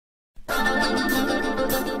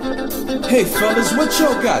Hey fellas, what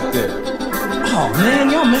y'all got there? Oh man,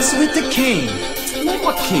 y'all messing with the king. Man,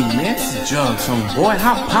 what king, man? This is drugs, homeboy.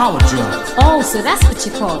 How power drugs? Oh, so that's what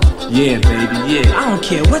you call it. Yeah, baby, yeah. I don't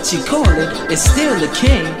care what you call it, it's still the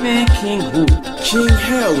king. Man, king who? King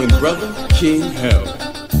Heroin, brother. King Heroin.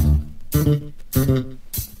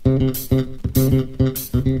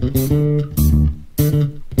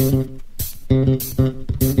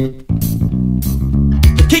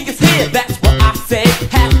 The king is here, that's what I say.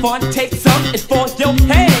 Have fun, take some, it's for your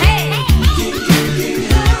head.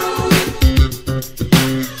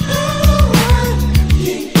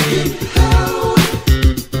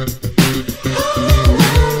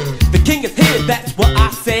 The king is here, that's what I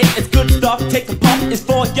say. It's good stuff, take a puff, it's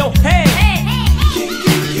for your head.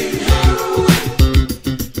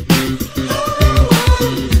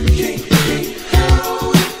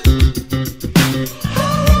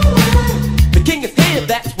 The king is here,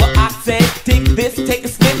 that's what I say. Take this, take a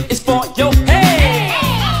sniff, it's for your head.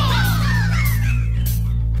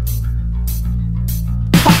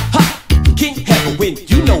 Ha ha, King Heroin,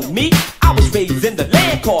 you know me. I was raised in the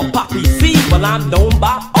land called Poppy C. Well, I'm known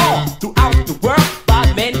by all throughout the world,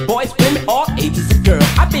 by men, boys, women, all ages of girls.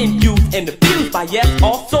 I've been used and abused by yes,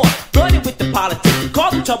 all sorts. Running with the politics,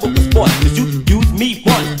 causing trouble with sports. Cause you use me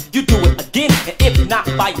once, you do it again. And if not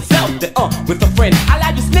by yourself, then with a friend. I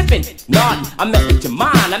like you sniffing, nodding, I mess with your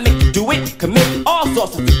mind. I make you do it, commit all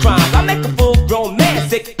sorts of crimes. I make a full-grown man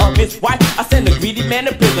sick of his wife. I send a greedy man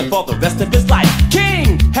to prison for the rest of his life.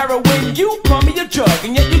 King Heroin, you call me a drug,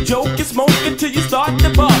 and yet you joke and smoke until you start to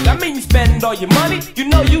bug. I mean you spend all your money, you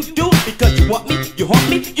know you do, because you want me, you haunt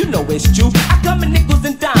me, you know it's true. I come in nickels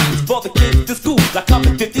and dimes for the kids to school. I come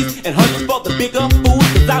in 50s and hundreds for the bigger fools,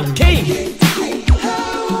 cause I'm king. King.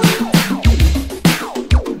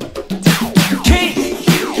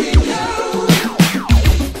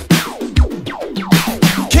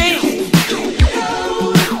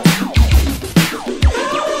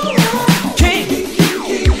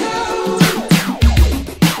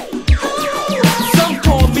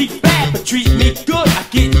 Treat me good, I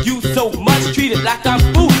get you so much, treat it like I'm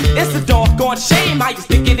food. It's a doggone shame how you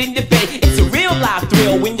stick it in your bed. It's a real life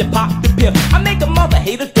thrill when you pop the pill. I make a mother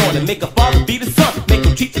hate a daughter, make a father beat a son, make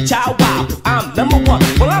him treat the child wild, cause I'm number one.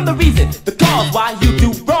 Well, I'm the reason, the cause why you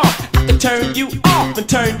do wrong. I can turn you off and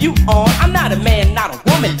turn you on. I'm not a man, not a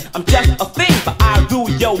woman, I'm just a thing, but I rule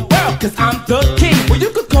your world, cause I'm the king. Well,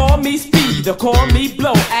 you could call me speed or call me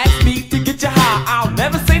blow. Ask me to get you high, I'll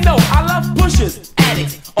never say no. I love pushers,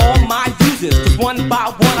 addicts, all my users, cause one by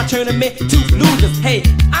one I turn them into losers. Hey,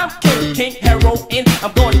 I'm King Heroin,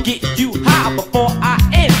 I'm gonna get you high before I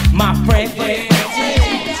end, my friend.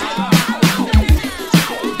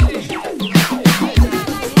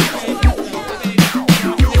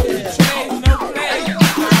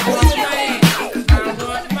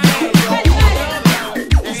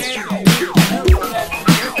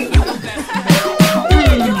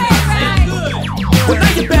 Well,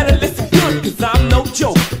 now you better listen good, cause I'm no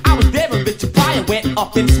joke. I was there when Richard Pryor went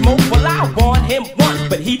up in smoke. Well, I warned him once,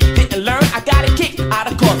 but he didn't learn. I got a kick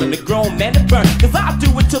out of causing a grown man to burn. Cause I'll do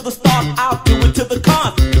it to the stars, I'll do it to the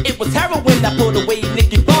cons. It was heroin that put away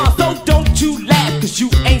Nicky Barnes. So don't you laugh, cause you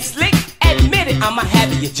ain't slick. Admit it, I'm a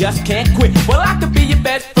habit, you just can't quit. Well, I could be your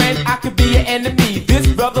best friend, I could be your enemy. This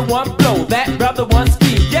brother one blow, that brother one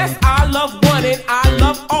speed. Yes, I love one and I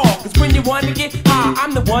love all. Cause when you want to get high,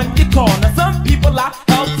 I'm the one you call. Now some people I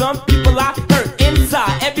help, some people I hurt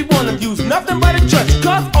inside. Every one of you's nothing but a jerk.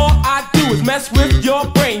 Cause all I do is mess with your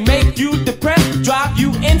brain, make you depressed, drive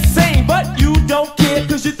you insane. But you don't care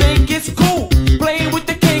cause you think it's cool, playing with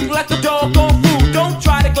the king like a doggone fool. Don't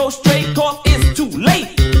try to go straight cause it's too late.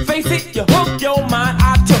 Face it, you hook your mind,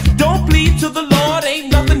 I took. Don't plead to the Lord,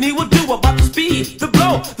 ain't nothing he will do about the speed, the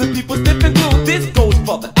blow, the people slipping through. This goes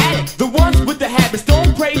for the addicts, the ones with the habits.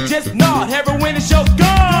 Don't pray, just nod, heroin is your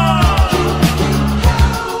God.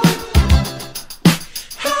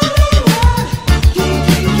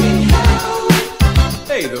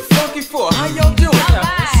 Hey, the Funky Four, how y'all doing?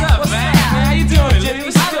 What's up, man? How you doing, Jimmy?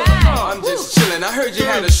 What's still going on? I'm just chilling. I heard you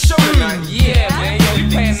had a show tonight. Yeah, man, yo, we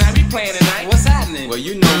playing tonight. What's happening? Well,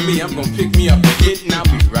 you know me, I'm gonna pick me up a hit and I'll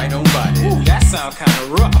be right on by there. Ooh, that sounds kinda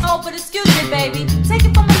rough. Oh, but excuse me, baby. Take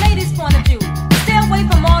it from a lady's point of view. Stay away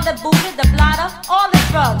from all the booty, the blotter, all the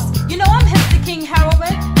drugs. You know I'm hip to King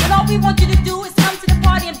Heroin, and all we want you to do is come to the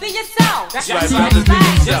party and be yourself. That's right, right, brothers, be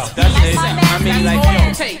yourself. That's Like it. my man I mean, like, Steve yo,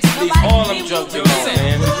 Harvey. take Nobody all can them be drugs you with know, you.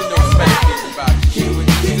 man. But you know the special thing about the king when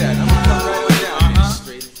you do that. I'm gonna come right on down here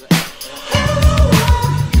straight as that.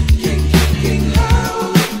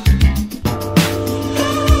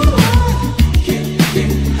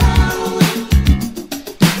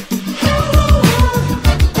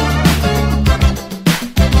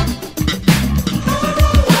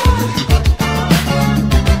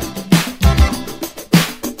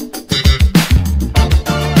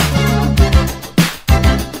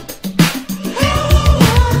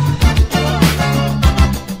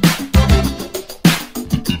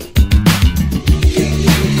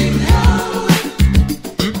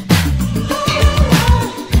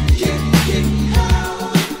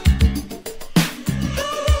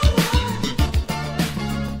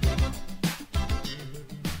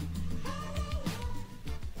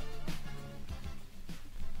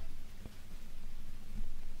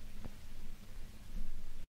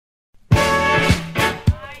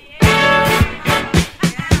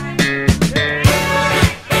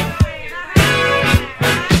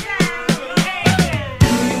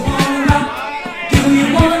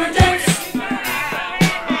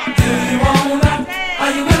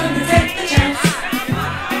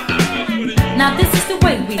 Now this is the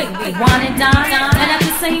way we wine and dine, and at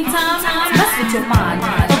the same time, mess with your mind.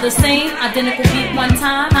 For the same identical beat one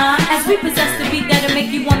time, as we possess the beat that'll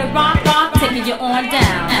make you wanna rock, rock, taking you on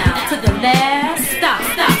down to the last stop,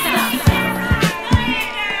 stop, stop.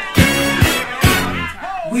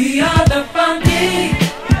 We are the funky.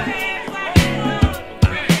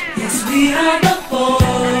 Yes, we are the four.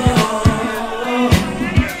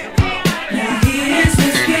 Now here's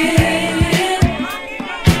this kid.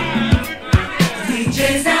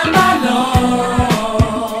 DJ's down below.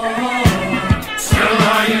 So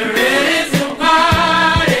are you ready to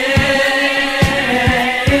party?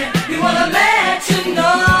 We wanna let you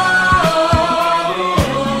know.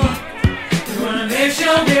 We wanna make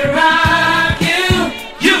sure we rock you,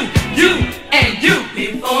 and you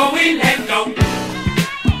before we let go.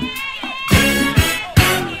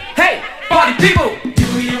 Hey, party people, do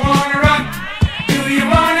you wanna rock? Do you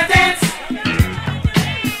wanna dance?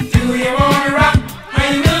 Do you wanna rock? Are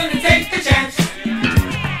you willing to take the chance?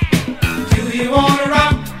 Do you wanna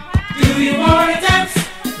rock? Do you wanna dance?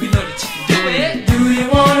 We know that you can do it. Do you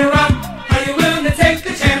wanna rock? Are you willing to take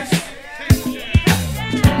the chance?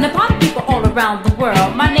 Now party people all around the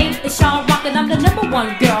world, my name is Sean Rock and I'm the number one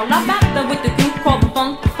girl. I'm back there with the group called the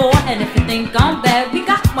Funk 4, and if you think I'm bad, we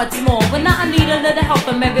got much more. But now I need a little help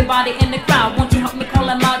from everybody in the crowd. Won't you help me call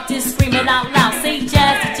them out, just scream it out loud. Say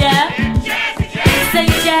Jazzy Jeff, say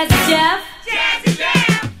Jazzy Jeff.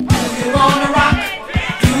 Do you wanna rock?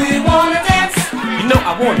 Do you wanna dance? You know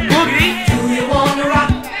I want boogie. Do you wanna rock?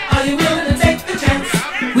 Are you willing to take the chance?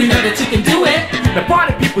 We know that you can do it. The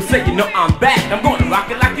party people say, you know I'm back. I'm gonna rock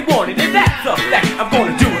it like you want it, and that's a fact. I'm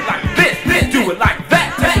gonna do it like this, do it like that.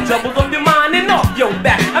 Take the troubles of your mind and off your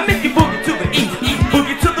back. I make you boogie to the east,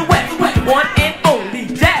 boogie to the west. One and only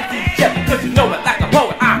Jazzy Jeff, 'cause you know it like a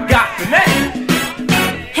poet. I got the name.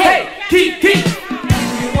 Hey, Kiki. Do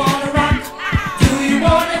you wanna rock? Do you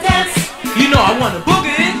wanna dance? You know I wanna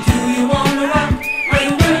boogie. Do you wanna rock? Are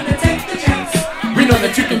you willing to take the chance? We know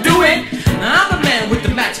that you can do it. Now I'm a man with the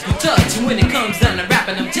magical touch, and when it comes down to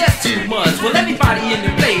rapping, I'm just too much. Well, everybody in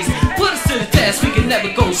the place, put us to the test. We can never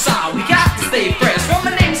go sour. We got to stay fresh. Well,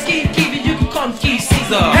 my name's Keith Keefe, you can call me Keith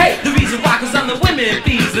Caesar. Hey, the reason why, 'cause I'm the women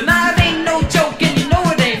please, and I ain't no joke, and you know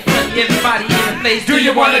it ain't funny. Everybody in the place, do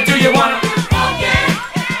you wanna, do you wanna?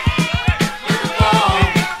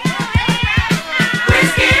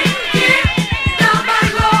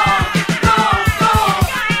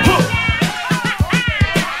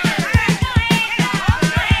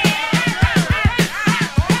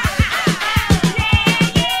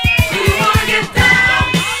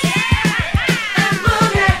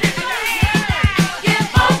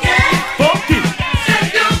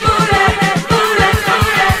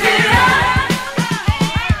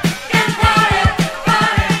 Get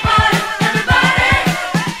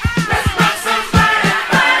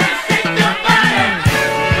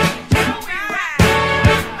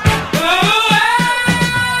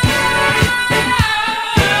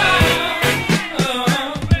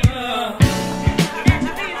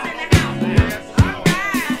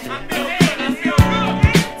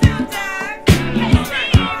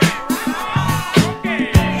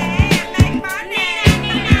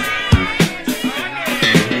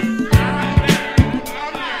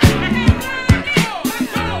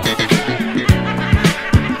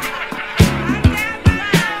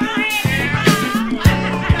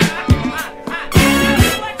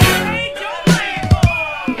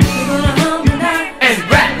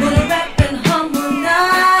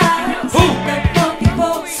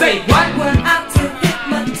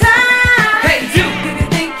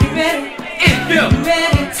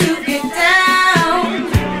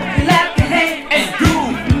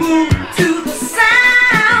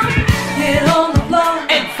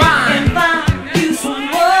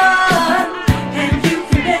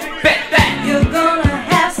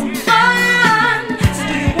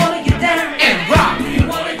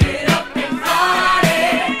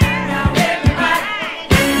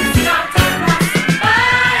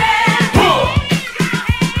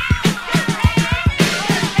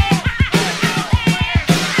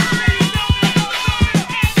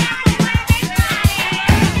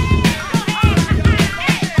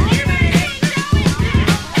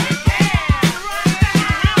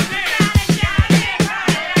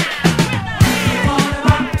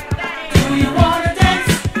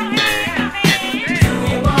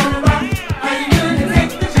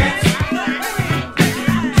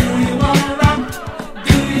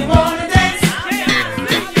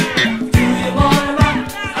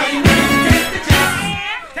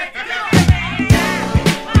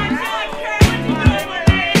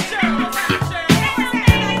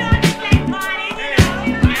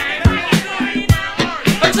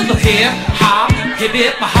hip hop, hip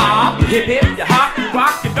hip hop, Hip hip, you hop, you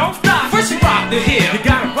rock, you don't stop. first you rock the hip, You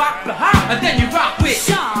gotta rock the hop. and then you rock with.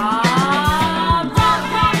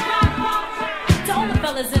 To all the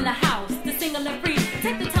fellas in the house, the single and free.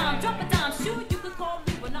 Take the time, drop a dime, sure you could call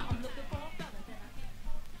me, but now I'm looking for a fella that I can.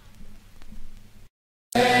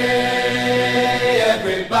 Hey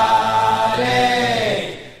everybody,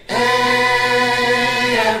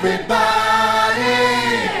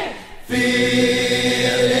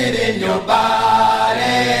 feel it in your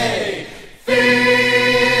body,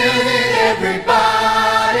 feel it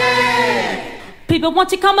everybody. People,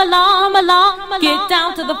 won't you come along, get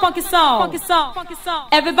down to the funky song.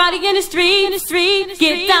 Everybody in the street,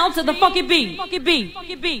 get down to the funky beat.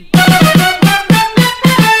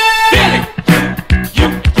 Feel it.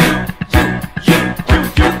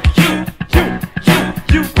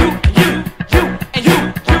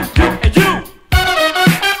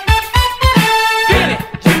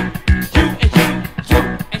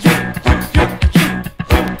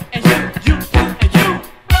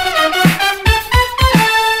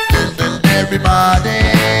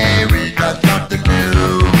 Everybody, we got something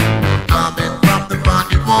new coming from the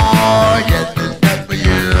funky boy. Yes, this is for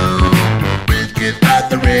you. We just got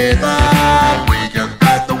the rhythm, we just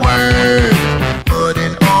got the words. Put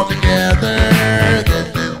it all together.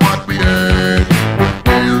 This is what we heard.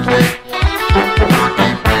 Music, funky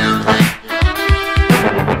music.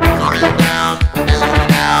 Turn it down, listen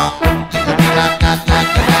now.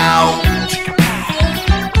 Now.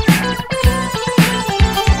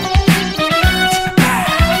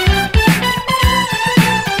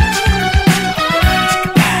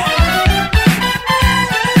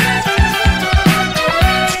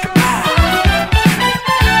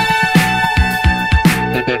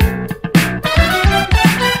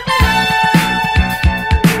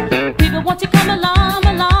 People, won't you come along,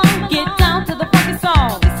 get down to the funky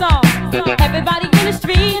song. Everybody in the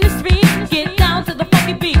street, get down to the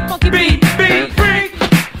funky beat. Beat, beat, beat.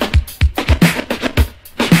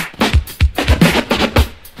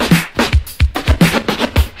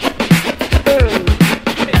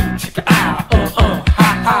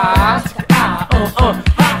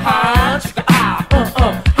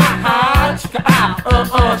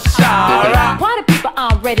 Party people,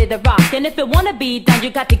 I'm ready to rock. And if it wanna be done, you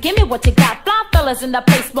got to give me what you got. Fly fellas in the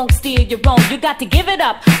place won't steal your own. You got to give it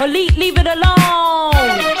up or leave it alone.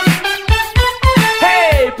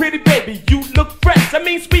 Hey, pretty baby, you look fresh. I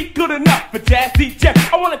mean, sweet, good enough for Jazzy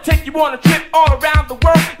Jeff. I wanna take you on a trip all around the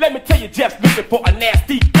world. Let me tell you, Jeff's looking for a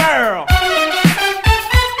nasty girl.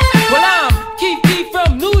 Well, I'm Keith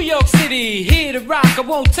from New York City, here to rock. I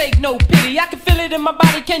won't take no pity. I can feel it in my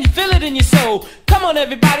body. Can you feel it in your soul? Come on,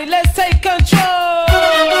 everybody, let's take control.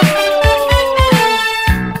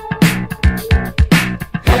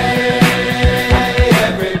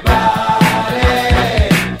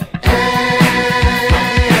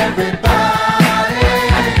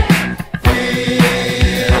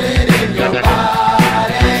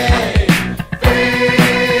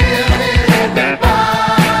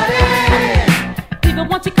 People,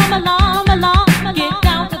 won't you come along, get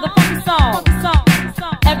down to the funky song.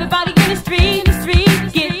 Everybody in the street,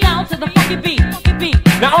 get down to the funky beat.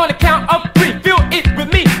 Now on the count of three, feel it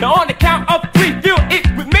with me. Now on the count of three, feel it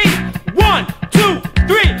with me. 1, 2,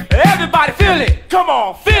 3, everybody feel it. Come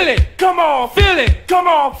on, feel it. Come on, feel it. Come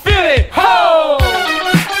on, feel it. Ho!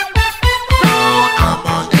 Come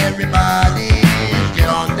on, everybody, get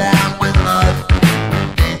on down with us.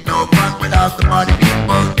 Ain't no fun without the party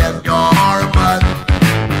people. Yes, you're a must.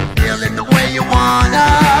 Feel it the way you wanna,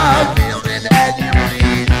 feel it as you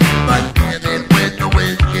please. But feel it with the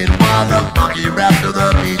whiskey while the funky rap to the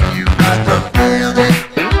beat. You got to feel it.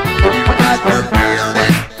 You got to feel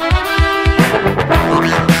it. Put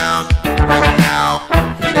it down, right now.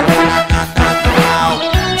 Feel it now.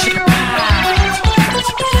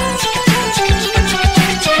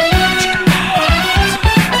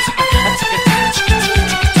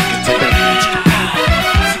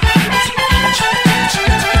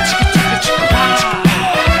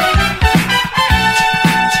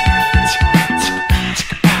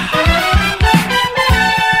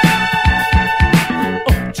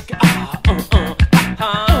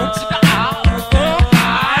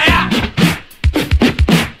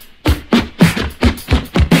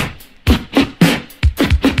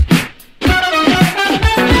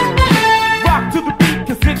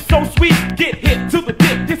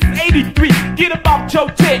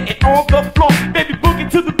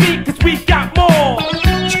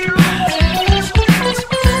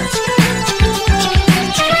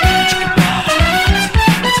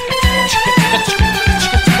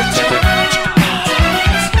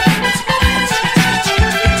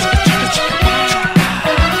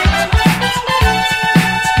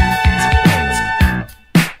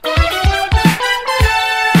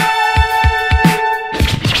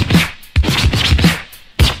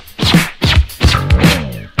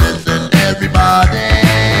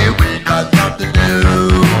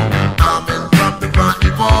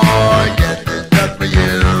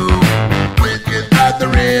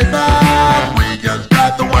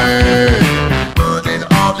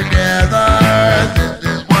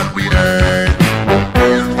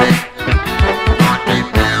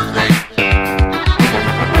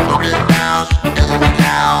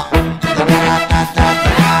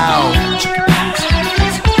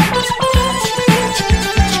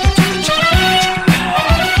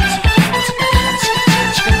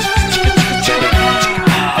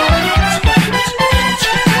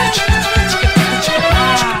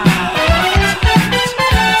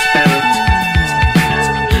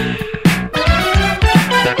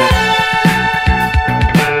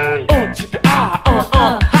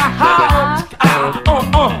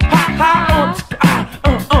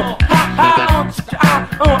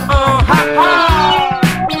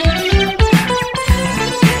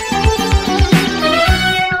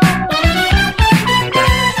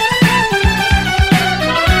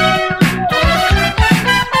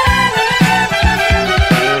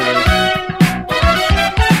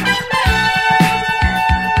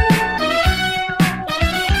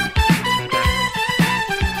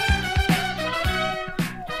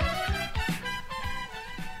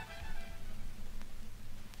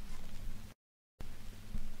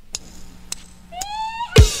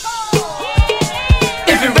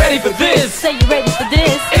 this? Say you ready for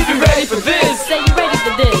this? If you're ready for this, Say you ready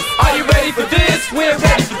for this? are you ready for this? We're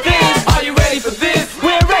ready for this. Are you ready for this?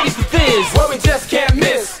 We're ready for this. What we just can't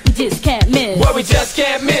miss. You just can't miss. What we just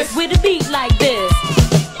can't miss. With a beat like this.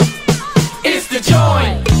 It's the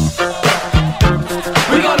joint.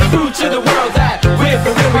 We're gonna prove to the world that we're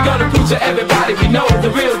for real. We're gonna prove to everybody we know the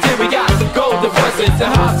real deal. We got the golden voices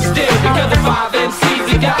and hearts to steal. Because the 5 MCs,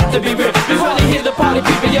 it got to be real. We wanna hear the party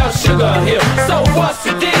people yell Sugar Hill. So what's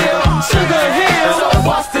the deal? Sugar Hill. So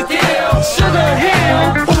what's the deal? Sugar Hill.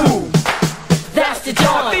 Ooh, That's the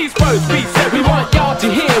joint. these words we said we want y'all to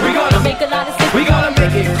hear. We're gonna Make a lot of sense. we gonna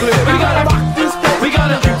make it clear. We're gonna rock this place. We're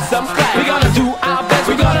gonna do some class. We're gonna do our best.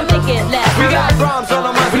 We're gonna Make it last. we got rhymes on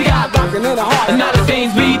our minds. We got rockin' in the heart. And now the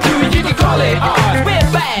things we do, you can call it art. We're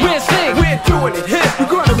back. We're slick. We're doing it hip. We're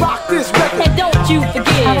gonna rock this record. And don't you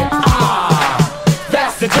forget.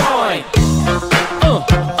 That's the joint.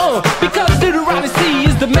 Because Little Ronnie C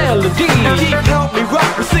is the melody. Keep help me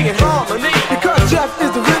rock, we're singing harmony. Because Jeff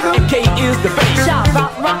is the rhythm. And K is the bass. Shot,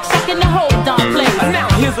 rock, shocking the whole darn place. And now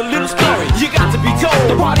here's a little story you got to be told.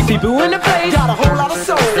 The party people in the place got a whole lot of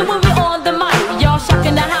soul. So when we're on the mic, y'all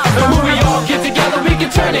shocking the house. And when we all get together, we can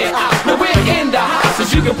turn it out. Now we're in the house,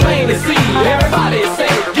 as you can plainly see. Everybody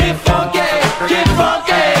say, get funky,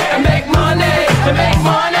 and make money,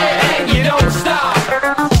 and you don't stop.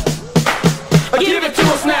 Give it to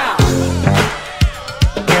us now.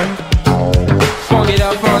 Funk it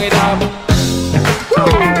up, Woo,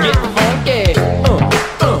 get funky.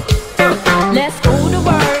 Let's go to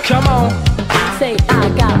work. Come on. Say I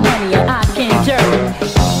got money and I can jerk.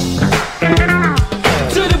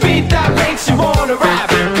 To the beat that makes you wanna rap.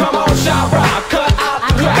 Come on, shout rock, cut out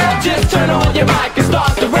the crap. Just turn on your mic and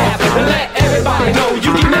start to rap. And let everybody know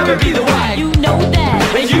you can never be the whack. You know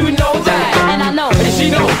that. And you know that. And I know. And she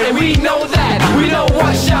knows, and we know that. We know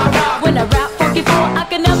what shout rock. When I rap funky for, I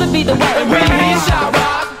can never be the And we way. hear shout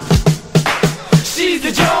rock. She's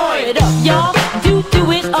the joint. It up, y'all.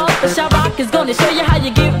 Do it up. Shot Rock is gonna show you how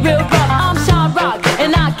you get real rough. I'm Shot Rock,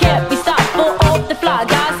 and I can't be stopped. Full off the fly,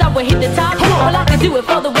 guys. I will hit the top. Well, I can do it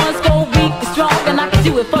for the ones go weak and strong, and I can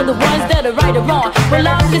do it for the ones that are right or wrong. Well,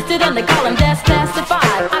 I'm listed on the column that's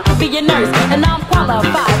classified. I could be a nurse, and I'm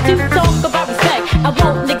qualified to talk about respect. I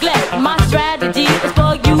won't neglect. My strategy is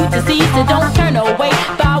for you to see, so don't turn away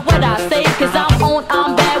by what I say. Cause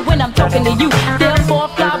I'm bad when I'm talking to you. Therefore,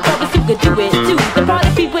 fly brothers who could do it too. The party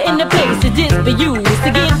people in the place is just for you. So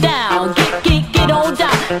get down, get on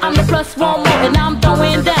down. I'm the plus one more, and I'm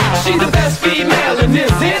throwing down. She's the best female in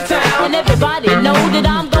this here town. And everybody know that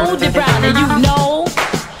I'm golden brown, and you know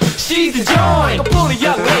She's the joint. A pretty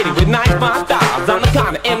young lady with nice fine styles. I'm the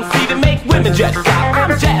kind of MC to make women dress out.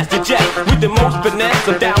 I'm Jazz the Jet with the most finesse.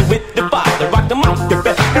 I'm down with the father, rock the mic the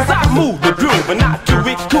best. Cause I move the groove and I do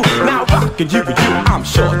it cool. Now rockin' you and you, I'm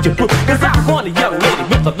sure to prove. Cause I want a young lady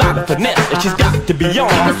with a lot of finesse. And she's got to be on.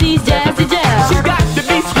 cause she's jazzy jazz. She's got to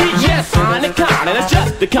be sweet, yes, fine and kind. And that's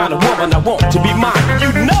just the kind of woman I want to be mine.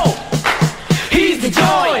 You know, he's the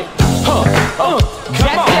joint.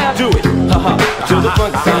 Come on, do it. To the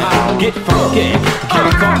funk side, get funky,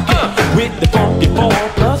 with the funky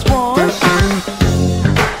 4+1.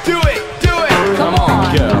 Do it, Come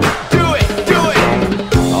on. girl. Do it.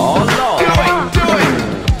 Oh Lord, do it.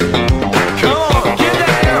 Come on, get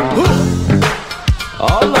down.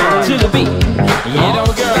 Oh Lord, to the beat. You know,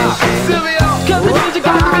 girl. Cause the music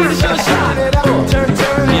got to be the short shot.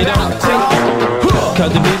 You know,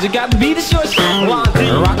 cause the music got to be the short shot.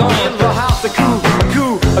 Rock on in the house, a cool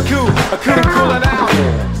it out.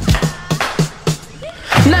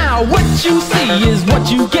 Now what you see is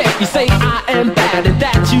what you get. You say I am bad and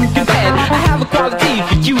that you can bet. I have a quality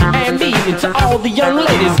for you and me and to all the young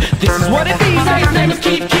ladies. This is what it means. His name is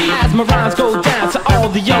Keith Keith. As my rhymes go down to all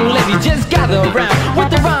the young ladies, just gather around with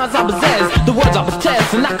the rhymes I possess, the words I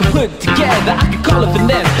possess, and I can put it together. I can call it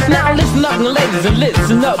finesse. Now listen up, ladies, and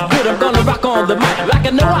listen up good. I'm gonna rock on the mic like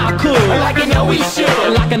I know I could, like I know we should,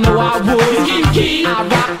 like I know I would. Keith Keith, I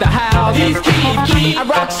rock the house. He's Keith Keith. I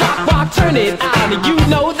rock, shock, rock, turn it out, and you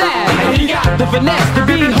know that. And he got the finesse to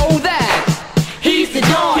behold that. He's the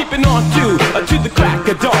joint. Keeping on to the crack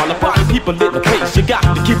of dawn. The party people in the place, you got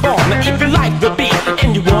to keep on. Now if you like the beat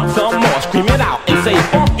and you want some more, scream it out and say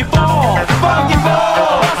funky ball, funky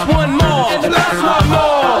ball. Plus one more, and plus one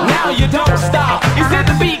more. Now you don't stop. You said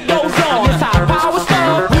the beat goes on. It's high power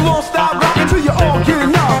stuff. We won't stop rocking till you all get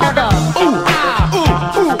enough. Ooh ah,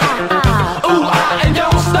 ooh ah, ooh ah, and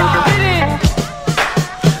don't stop.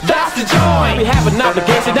 That's the joint. We have an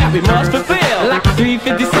obligation that we must fulfill. Like a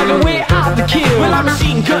 357, we're out to kill. Well, I'm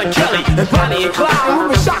Machine Gun Kelly and Bonnie and Clyde. We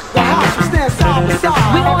will shock the house. We stand side by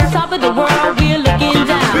side. We're on top of the world, we're looking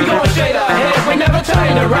down. We going straight ahead. We never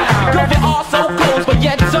turn around. Cause we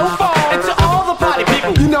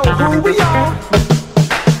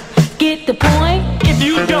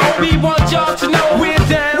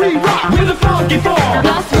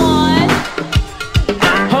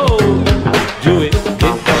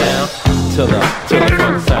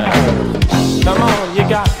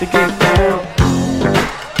to get down.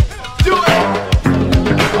 Do it.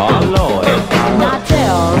 Oh Lord. Now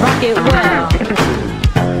tell, rock it well.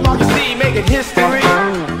 You see, making history.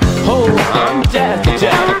 Oh, I'm Jazzy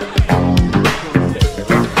Jack.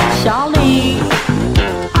 Charlene,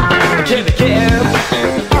 Jimmy Kim.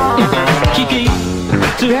 Kiki.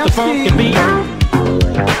 To the funky beat.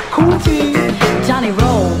 Cootie. Johnny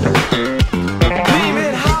Roll,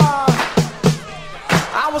 Leaving hard.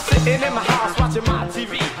 I was sitting in my house watching my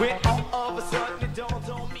TV when all of a sudden it dawned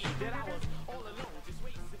on me that I was all alone, just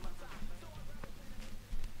wasting my time.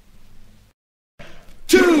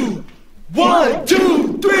 2, 1,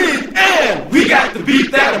 2, 3, and we got the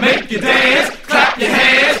beat that'll make you dance. Clap your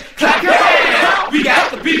hands, clap your hands. We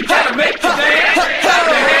got the beat that'll make you dance. Clap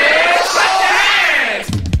your hands, clap your hands.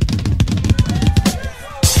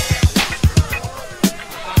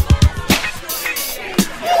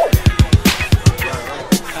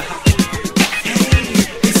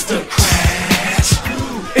 It's the Crash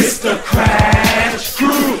Crew. It's the Crash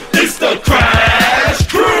Crew. It's the Crash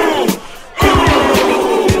Crew.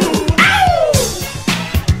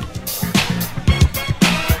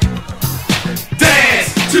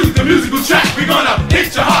 Dance to the musical track. We're gonna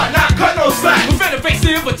hit your heart, not cut no slack. With an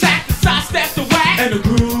evasive attack, the sidestep the whack, And the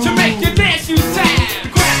groove to make you dance, use The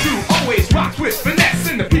time. Crash Crew always rocks with finesse,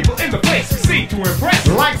 and the people in the place we seem to impress.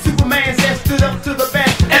 Like Superman that stood up to the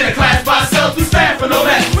best. And the class by ourselves, we stand for no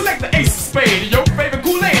less. We're like the ace of spade, your favorite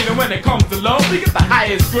Kool-Aid. And when it comes to love, we get the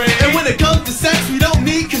highest grade. And when it comes to sex, we don't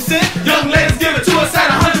need consent. Young ladies give it to us at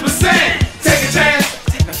 100%. Take a chance,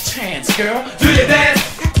 Take a chance, girl. do your dance,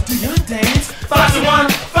 Do your dance. find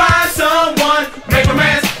someone, make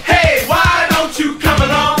romance. Hey, why don't you come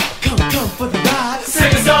along? Come for the ride.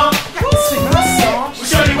 Sing a song, Sing a song. we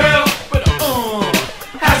surely will. But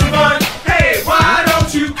Have some fun. Hey, why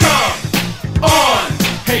don't you come on?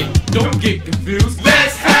 hey, don't get confused.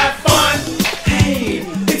 Let's have fun. Hey,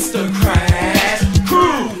 it's the Crash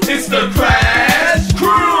Crew, it's the Crash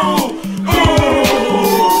Crew.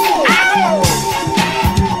 Ooh.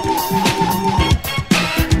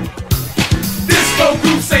 Disco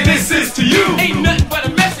group say this is to you. Ain't nothing but a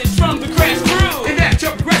message from the Crash Crew. And that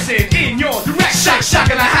you're progressing in your direction. Shock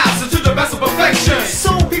in the house to the best of perfection.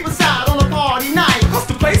 So people side on a party night. Cause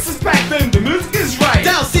the place is packed and the music is right.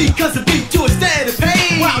 Down C cause the beat to a steady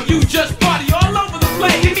pain. While you just party all over the You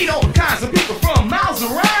place. meet all kinds of people from miles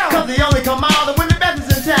around. Cause they only come out when the best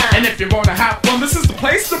is in town. And if you wanna have fun, this is the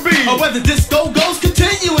place to be. Or whether disco goes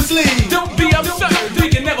continuously. Don't be absurd, we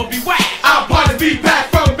can never be whack. Our party be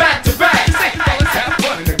packed from back to back. You say fellas have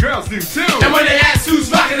fun and the girls do too. And when they ask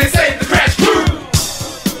who's rocking, they say the Crash Crew.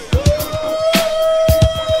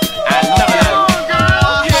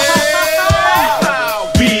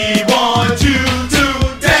 We want you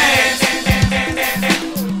to dance.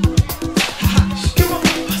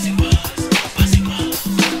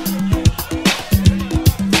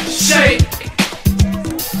 Shake.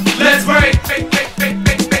 Let's break.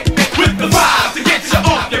 With the vibe to get you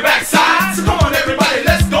off your backside. So come on everybody,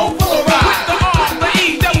 let's go for a The ride. R, the E,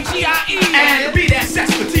 W-G-I-E. And be that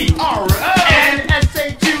sex for T-R-O. And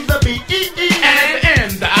S-A to the B-E-E. And the N,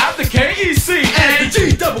 the I, the K-E-C. And the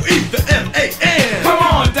G-double-E, the M-A-N. Come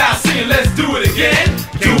on, Dow C, and let's do it again.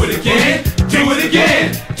 Do it again. Do it again.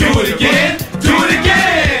 Do it again. Do it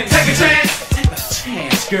again. Take a chance.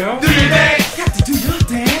 Chance, girl. Do your dance. Got to do your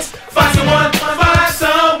dance. Find someone.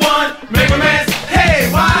 Make romance.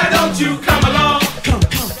 Hey, why don't you come along?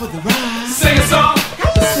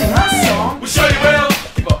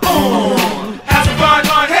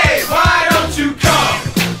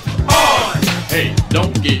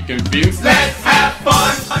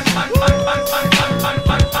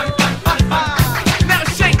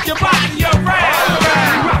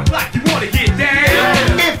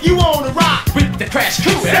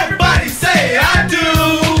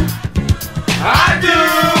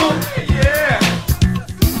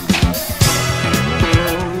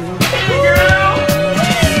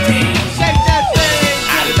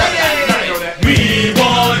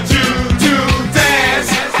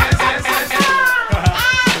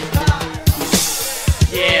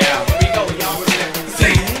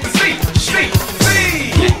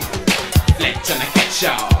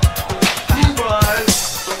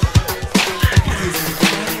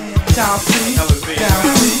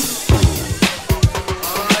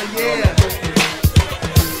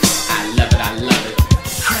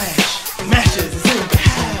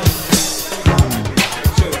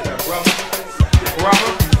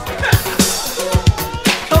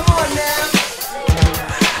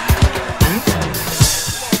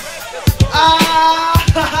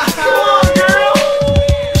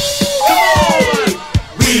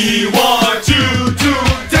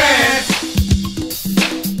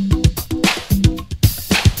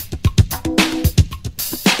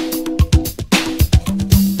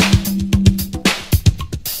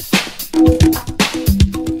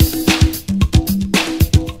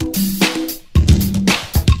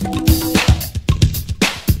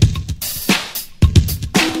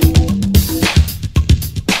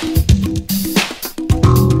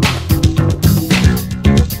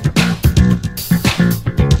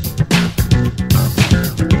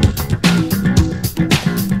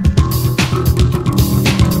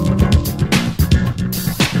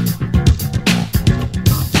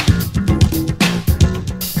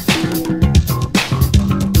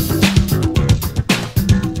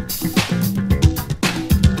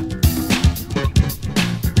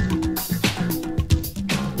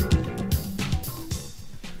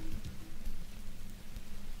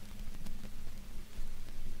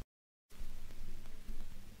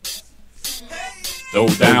 Throw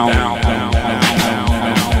down.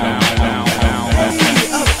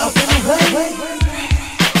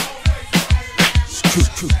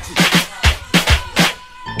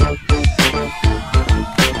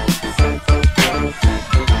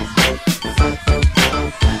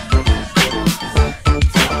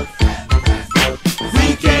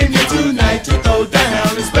 We came here tonight to throw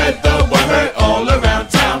down and spread the word all around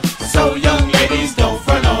town. So young ladies, don't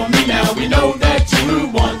front on me now. We know that you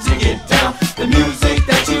want to get down. The music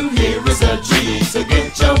that you hear is a G, so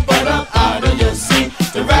get your butt up out of your seat.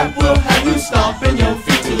 The rap will have you stomping your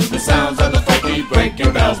feet to the sounds of the funky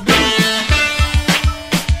breaking bells beat.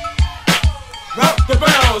 Rock the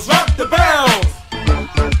bells, rock the bells.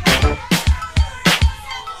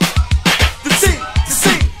 The C, the C.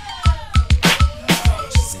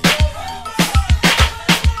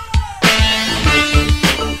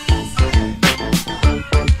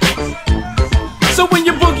 So when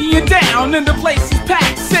you're boogieing down and the place is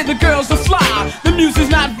packed, say the girls are fly, the music's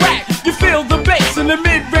not whack. You feel the bass in the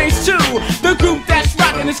mid-range too. The group that's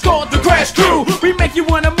rocking is called the Crash Crew. We make you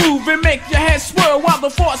wanna move and make your head swirl while the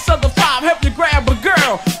force of the five help you grab a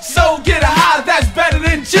girl. So get a high that's better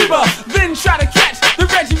than Chiba, then try to catch the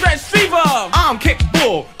Reggie Reg fever. I'm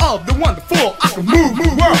capable of the wonderful. I can move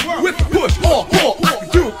world with a push or pull. I can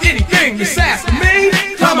do anything you ask me.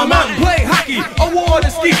 Climb a mountain, play hockey, or water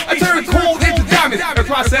ski. I turn cold into diamonds. The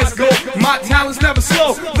process goes. My talents never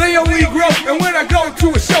slow. They only grow. And when I go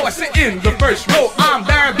to a show, I sit in the first row. I'm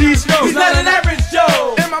Barry Bistro. He's not an average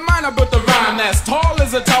Joe. In my mind, I put the rhyme that's tall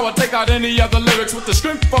as a tower. Take out any other lyrics with the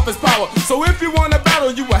strength of his power. So if you want to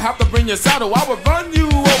battle, you will have to bring your saddle. I will run you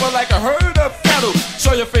over like a herd of cattle.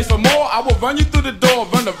 Show your face for more. I will run you through the door.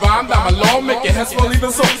 Run the rhyme down my law. Make your head swell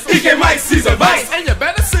even so. DK Mike sees a vice. And you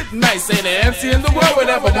better sit nice. Ain't an MC in the world would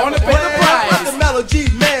ever want to pay the Rap price. the melody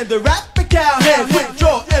man, the rap the cowhead,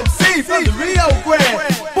 withdraw MC from the Rio Grande.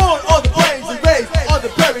 Born on the plains and raised on the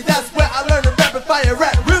prairie, that's where I learned to rapid fire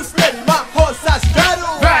rap real steady. My horse I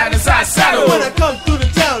straddle, Ride inside saddle. when I come through the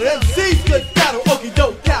town, MC's good battle. Okie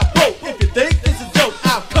doke, capo. If you think it's a joke,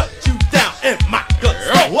 I'll cut you down in my guts.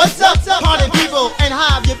 What's up, party people, and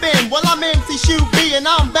how have you been? Well, I'm MC Shoe B, and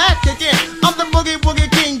I'm back again. I'm the boogie woogie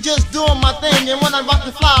king, just doing my thing. And when I rock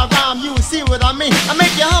the fly rhyme, you will see what I mean. I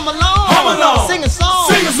make you hum along, sing a song,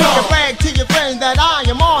 Sing a song. You can brag to your friends that I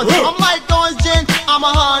am on. I'm like Orange Gin, I'm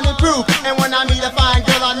 100 proof. And when I meet a fine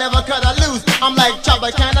girl, I never cut her loose. I'm like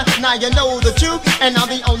chocolate canna, now you know the truth. And I'm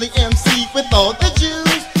the only MC with all the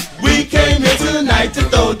juice. We came here tonight to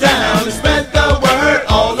throw down and spread the word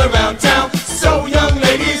all around town. So young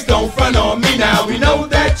ladies, don't front on me now. We know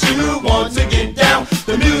that you want to get down.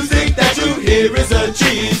 The music that you hear is a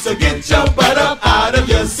G, so get your butt up out of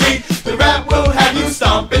your seat. The rap will have you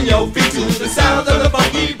stomping your feet to the sounds of the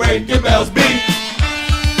funky breaking bells beat.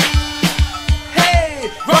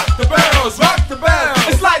 Hey, rock the bells, rock the bells.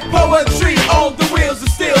 It's like poetry on the wheels of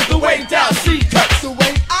steel. The way down she cuts. The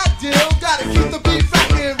way I deal, gotta keep the beat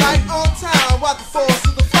rocking right on time while the force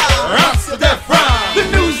of the fire rocks the death rhyme. The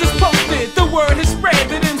news is posted, the word is spread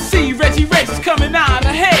that MC Reggie Reg is coming on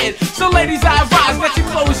ahead. So ladies, I advise that you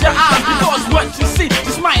close your eyes, because what you see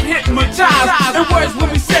just might hypnotize. And words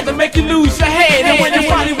will be said to make you lose your head. And when you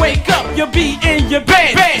finally wake up, you'll be in your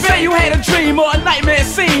bed. Say you had a dream or a nightmare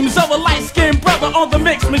seems of a light-skinned brother on the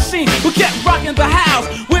mix machine who kept rocking the house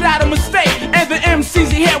without a mistake. And the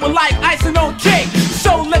MCs he had were like icing on cake.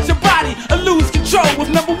 So let your body lose control with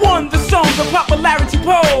 #1, the song, the popularity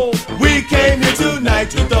poll. We came here tonight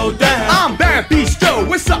to throw down. I'm Barry Bistro.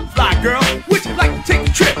 What's up, fly girl? Would you like to take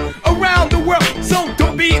a trip around the world? So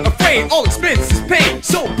don't be afraid, all expenses paid.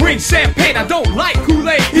 So bring champagne, I don't like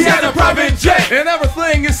Kool-Aid. He had a private jet and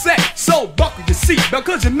everything is set. So buckle your seatbelt,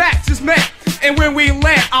 cause your match is met. And when we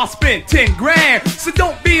land, I'll spend 10 grand. So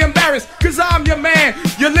don't be embarrassed, cause I'm your man.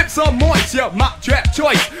 Your lips are moist, you're my trap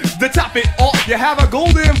choice. To top it off, you have a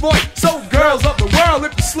golden voice. So girls of the world,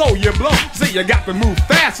 if you slow, you blow. So you got to move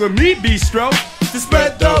fast with me, Bistro. To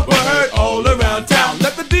spread the word all around town.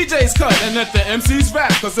 Let the DJs cut and let the MCs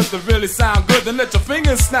rap. Cause if they really sound good, then let your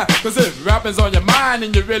fingers snap. Cause if rapping's on your mind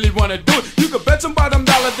and you really wanna do it, you can bet your bottom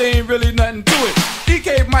dollar they ain't really nothing to it.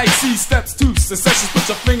 DK Mike C steps to success. Put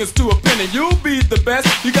your fingers to a pen and you'll be the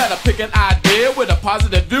best. You gotta pick an idea with a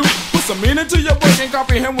positive view. Put some meaning to your work and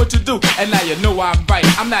comprehend what you do. And now you know I'm right.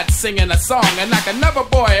 I'm not singing a song, and I can never,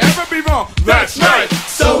 boy, ever be wrong. That's right.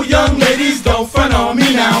 So young ladies, don't front on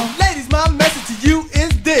me now. Ladies, my message to you is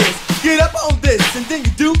this: get up on this and then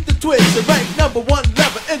you do the twist. You rank #1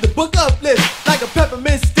 lover in the book of lists. Like a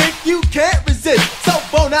peppermint stick, you can't resist. So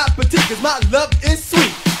bon appetit, cause my love is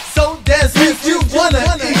sweet. So damn sweet, you wanna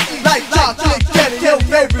eat like chocolate candy, your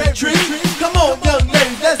favorite treat. Come on, young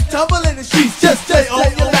ladies, let's tumble in the streets. Just stay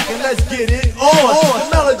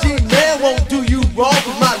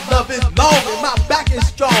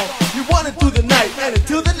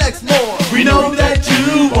that's more. We know that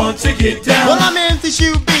you want to get down. Well, I'm MC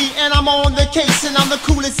Shoe B, and I'm on the case, and I'm the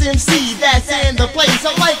coolest MC that's in the place.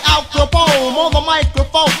 I'm like Al Capone on the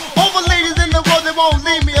microphone. All the ladies in the world, they won't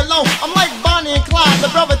leave me alone. I'm like Bonnie and Clyde, the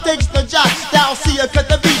brother takes the job. Thou see a cut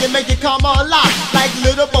the beat and make it come alive. Like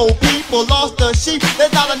little Bo people lost the sheep.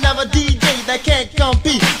 There's not another DJ that can't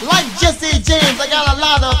compete. Like Jesse James, I got a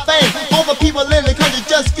lot of fame. All the people in the country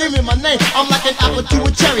just screaming my name. I'm like an apple to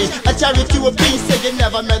a cherry to a bee. Say you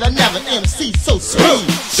never met another MC so sweet.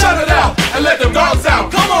 Shout it out and let the dogs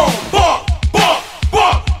out. Come on, bark, bark,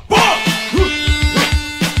 bark, bark.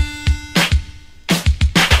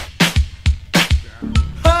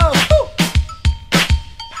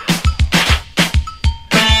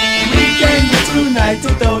 We came here tonight to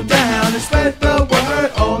throw down and spread the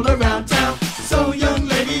word all around town. So young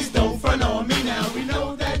ladies, don't front on me now. We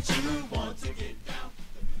know that you want to get down.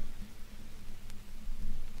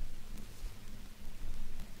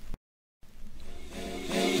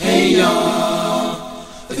 Hey y'all,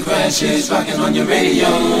 the Crash is rocking on your radio.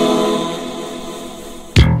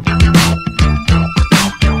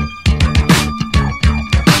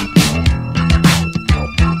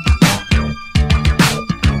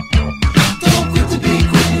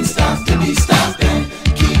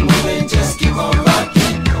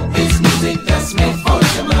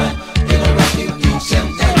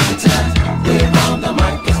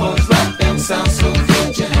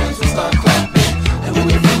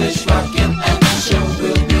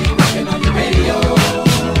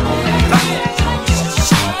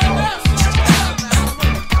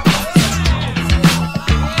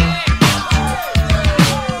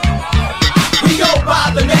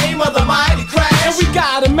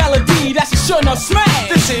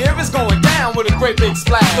 This here is going down with a great big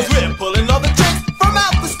splash. Cause we're pulling all the tricks from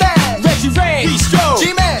out the stash. Reggie Ray, Bistro,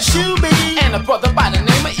 G-Man, Shoebie, and a brother by the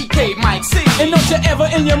name of EK Mike C. And don't you ever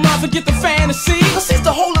in your mind forget the fantasy, cause he's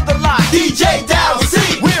the whole of the lot. DJ Down C.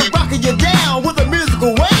 We're rocking you down with a musical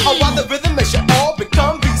wave. Oh, while the rhythm makes you all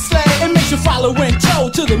become beat slaves. It makes you follow and toe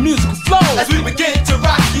to the musical flow as we begin to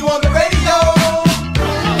rock you on the radio.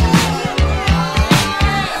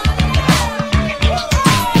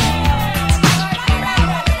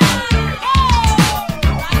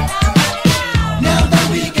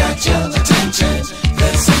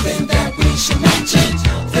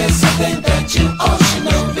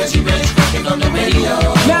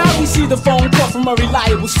 The phone call from a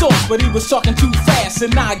reliable source, but he was talking too fast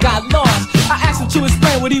and I got lost. I asked him to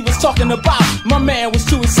explain what he was talking about. My man was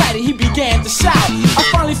too excited, he began to shout. I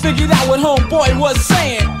finally figured out what homeboy was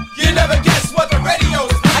saying. You never guess what the radio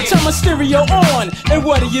is playing. I turned my stereo on, and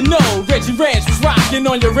what do you know? Reggie Ranch was rocking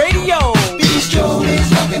on your radio. Bistro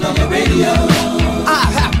is rocking on your radio. I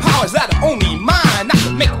have powers that are only mine. I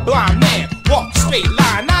can make a blind man walk a straight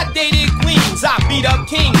line. I dated queens, I beat up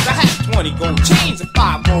kings. I had 20 gold chains and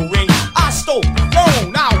 5 gold rings. I stole the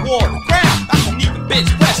throne, I wore the crown. I can even bench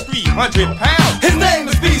press 300 pounds. His name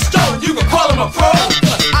is Bistro, you can call him a pro.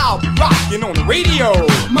 I'll be rocking on the radio.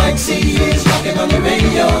 Mike C is rocking on the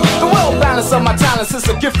radio. The well balance of my talents is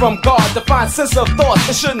a gift from God. To find sense of thought,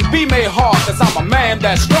 it shouldn't be made hard. Cause I'm a man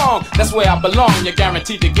that's strong, that's where I belong. You're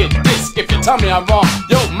guaranteed to get this if you tell me I'm wrong.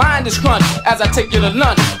 Your mind is crunch as I take you to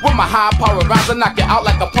lunch. With my high power rounds, I knock you out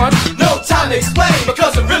like a punch. No time to explain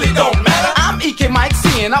because it really don't matter. I'm EK Mike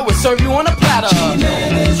C and I will serve you on a platter.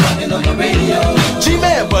 G-Man is rocking on the radio.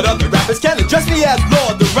 G-Man, but other rappers can address me as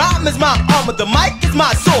Lord. The rhyme is my armor, the mic is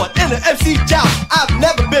my sword. In an MC job, I've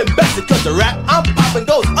never been bested. Cause the rap I'm popping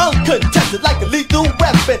goes uncontested like a lethal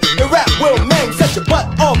weapon. The rap will name set your butt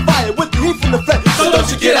on fire with the heat from the flame. So don't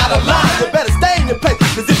you get out of line, you better stay in your place.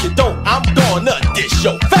 Cause if you don't, I'm gonna dish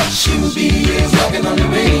your face. Shoebie is rocking on the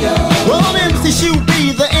radio. Well, I'm MC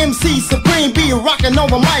Shoebie, the MC Supreme. Be rocking on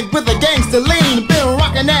the mic with a gangster lean. Been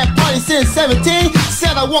rocking that party since 17.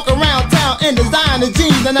 Said I walk around town in designer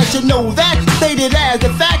jeans. And I should know that, stated as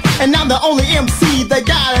a fact. And I'm the only MC that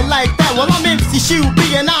got it like that. Well, I'm MC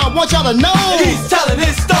Shoebie and I want y'all to know he's telling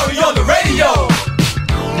his story on the radio.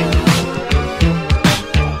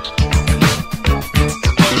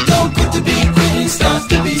 Don't quit the beat, quitting starts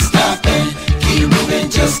to be stopping. Keep moving,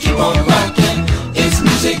 just keep on rocking. It's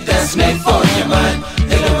music that's made for your mind.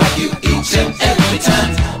 It'll rock you each and every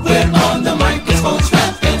time. We're on the microphones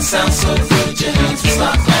rapping. Sounds so good, your hands will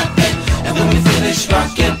start clapping. And when we finish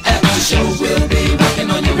rocking at the show, we'll be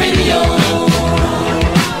rocking on your radio.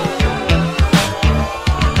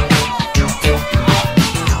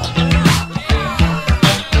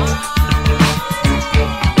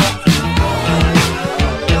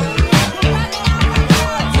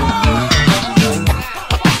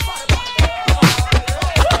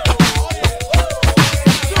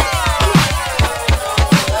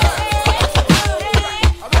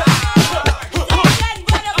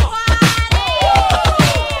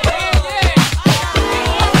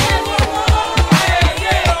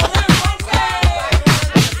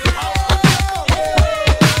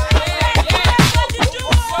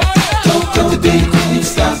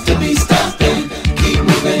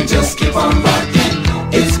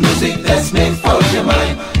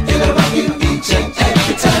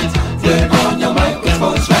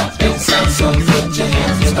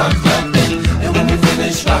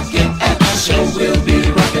 finish rocking at the show. We'll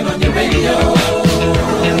be rocking on your radio.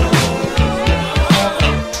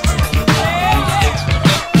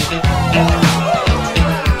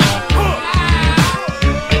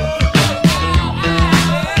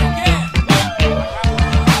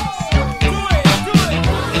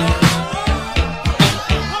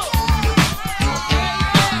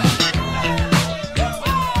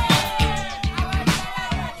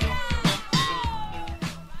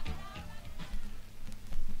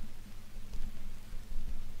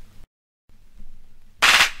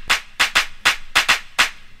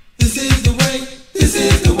 This is the way, this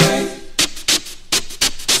is the way.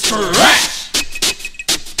 Scratch!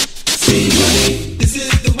 See, honey, this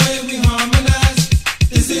is the way we harmonize.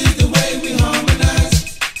 This is the way we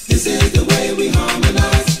harmonize. This is the way we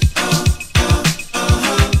harmonize.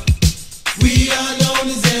 We are known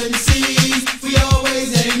as MCs. We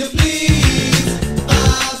always aim to please.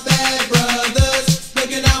 Five bad brothers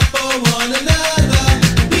looking out for one another.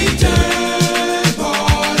 We turn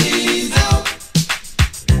parties out.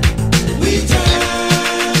 We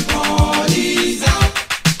turn parties out.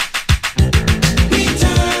 We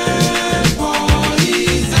turn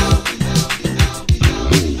parties out.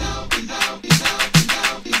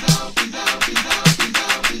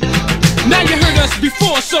 Now you heard us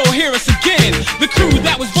before, so hear us again. The crew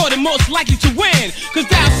that was voted most likely to win. Cause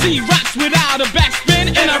Down C rocks without a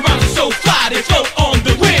backspin, and our rhymes are so fly, they float on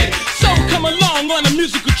the wind. So come along on a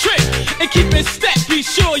musical trip, and keep in step, be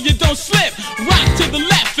sure you don't slip. Rock to the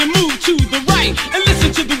left and move to the right, and listen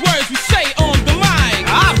to the words we say on the mic.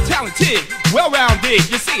 I'm talented, well-rounded.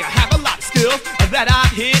 You see, I have a lot of skills that I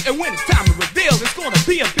hid, and when it's time to reveal, it's gonna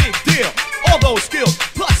be a big deal. All those skills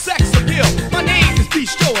plus sex appeal. My name is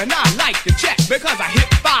Bistro, and I like to check because I hit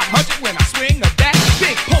 500 when I swing a bat.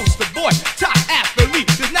 Big poster boy, top athlete.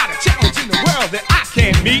 There's not a challenge in the world that I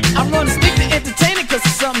can't meet. I run a stick to entertaining cause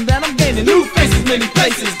it's something that I'm gaining. New faces, many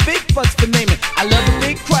places, big butts for naming. I love a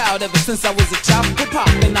big crowd ever since I was a child. Hip-hop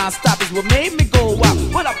and non-stop is what made me go wild.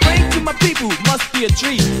 What I bring to my people must be a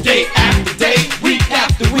treat. Day after day, week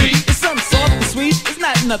after week. It's something soft and sweet, it's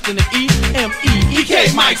not nothing to eat. M-E-E-K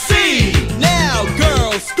Mike C. Now,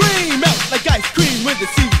 girls, scream out like ice cream when the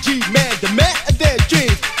CG man demand their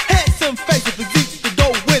dreams. Handsome face and physique to go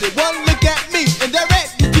with it. One look at me and they're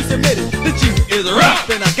ready to submit it. The G is rough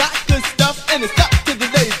and I got good stuff, and it's up to the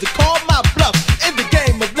ladies to call my bluff. In the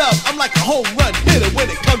game of love, I'm like a home run hitter. When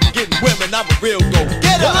it comes to getting women, I'm a real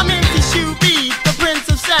go-getter. Well, I'm MC Shoe B, the prince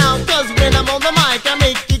of sound. Cause when I'm on the mic, I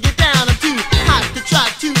make you get down. I'm too hot to try,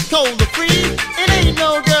 too cold to freeze. It ain't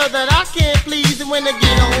no girl that I can't please. And when I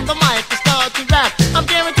get on the mic, I start to rap. I'm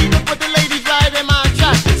guaranteed to put the ladies right in my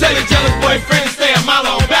trap. Tell your jealous boyfriend to stay a mile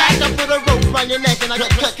on back. I put a rope around your neck and I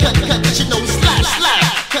cut, she know slap, slap.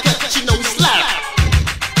 Cut, she know slap.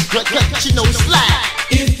 Cut, she know slap.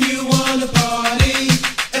 If you wanna party,